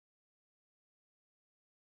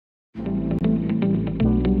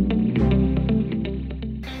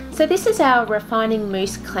So this is our Refining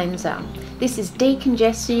Mousse Cleanser. This is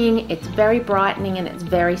decongesting, it's very brightening, and it's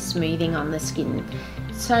very smoothing on the skin.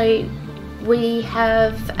 So we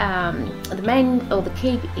have the main or the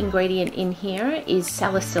key ingredient in here is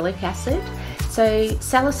salicylic acid. So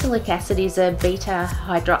salicylic acid is a beta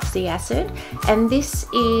hydroxy acid, and this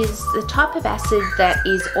is the type of acid that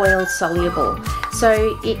is oil soluble.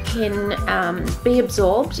 So it can be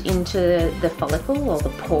absorbed into the follicle or the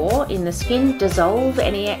pore in the skin, dissolve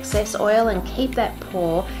any excess oil and keep that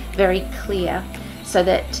pore very clear so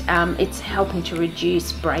that it's helping to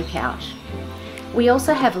reduce breakout. We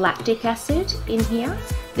also have lactic acid in here.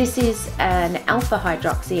 This is an alpha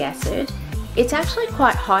hydroxy acid. It's actually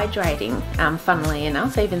quite hydrating, funnily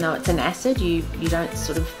enough. Even though it's an acid, you don't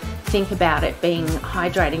sort of think about it being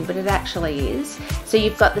hydrating, but it actually is. So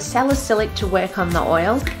you've got the salicylic to work on the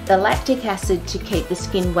oil, the lactic acid to keep the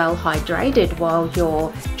skin well hydrated while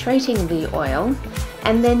you're treating the oil,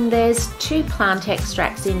 and then there's two plant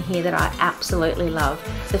extracts in here that I absolutely love.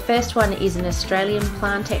 The first one is an Australian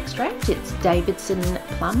plant extract. It's Davidson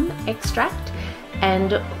Plum extract,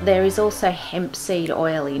 and there is also hemp seed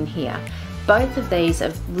oil in here. Both of these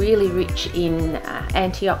are really rich in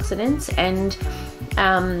antioxidants and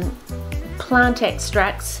plant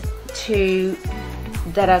extracts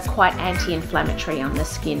that are quite anti-inflammatory on the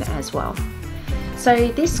skin as well. So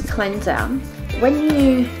this cleanser, when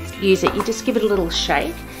you use it, you just give it a little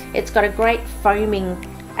shake. It's got a great foaming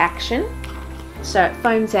action, so it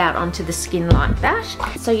foams out onto the skin like that.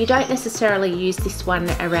 So you don't necessarily use this one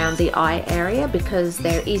around the eye area because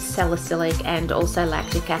there is salicylic and also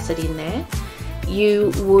lactic acid in there.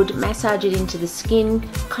 You would massage it into the skin,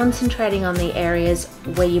 concentrating on the areas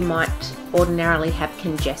where you might ordinarily have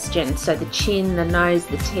congestion, so the chin, the nose,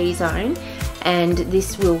 the T-zone, and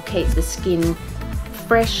this will keep the skin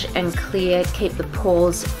fresh and clear, keep the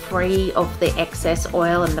pores free of the excess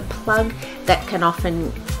oil and the plug that can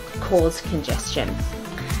often cause congestion.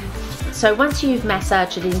 So once you've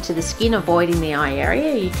massaged it into the skin, avoiding the eye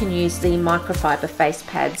area, you can use the microfiber face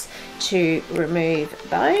pads to remove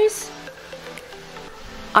those.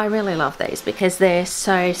 I really love these because they're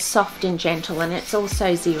so soft and gentle, and it's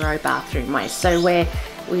also zero bathroom waste, so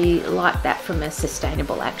we like that from a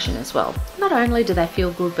sustainable action as well. Not only do they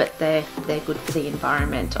feel good, but they're good for the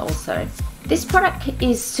environment also. This product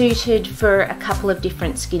is suited for a couple of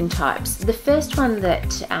different skin types. The first one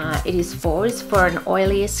that it is for an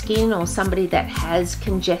oilier skin or somebody that has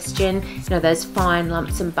congestion, you know, those fine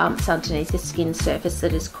lumps and bumps underneath the skin surface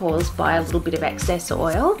that is caused by a little bit of excess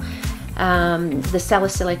oil. The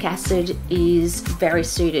salicylic acid is very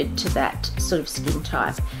suited to that sort of skin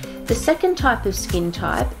type. The second type of skin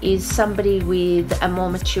type is somebody with a more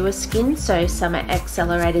mature skin, so some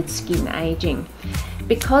accelerated skin aging.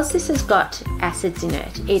 Because this has got acids in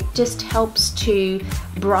it, it just helps to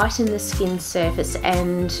brighten the skin surface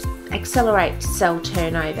and accelerate cell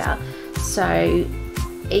turnover. So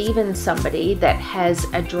even somebody that has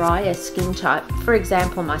a drier skin type, for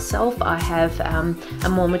example myself, I have a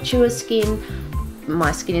more mature skin,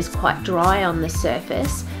 my skin is quite dry on the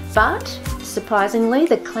surface, but surprisingly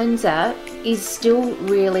the cleanser is still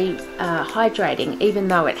really hydrating, even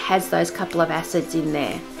though it has those couple of acids in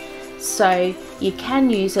there. So you can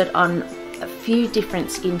use it on a few different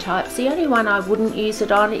skin types. The only one I wouldn't use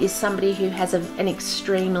it on is somebody who has an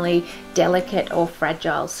extremely delicate or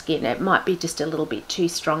fragile skin. It might be just a little bit too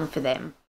strong for them.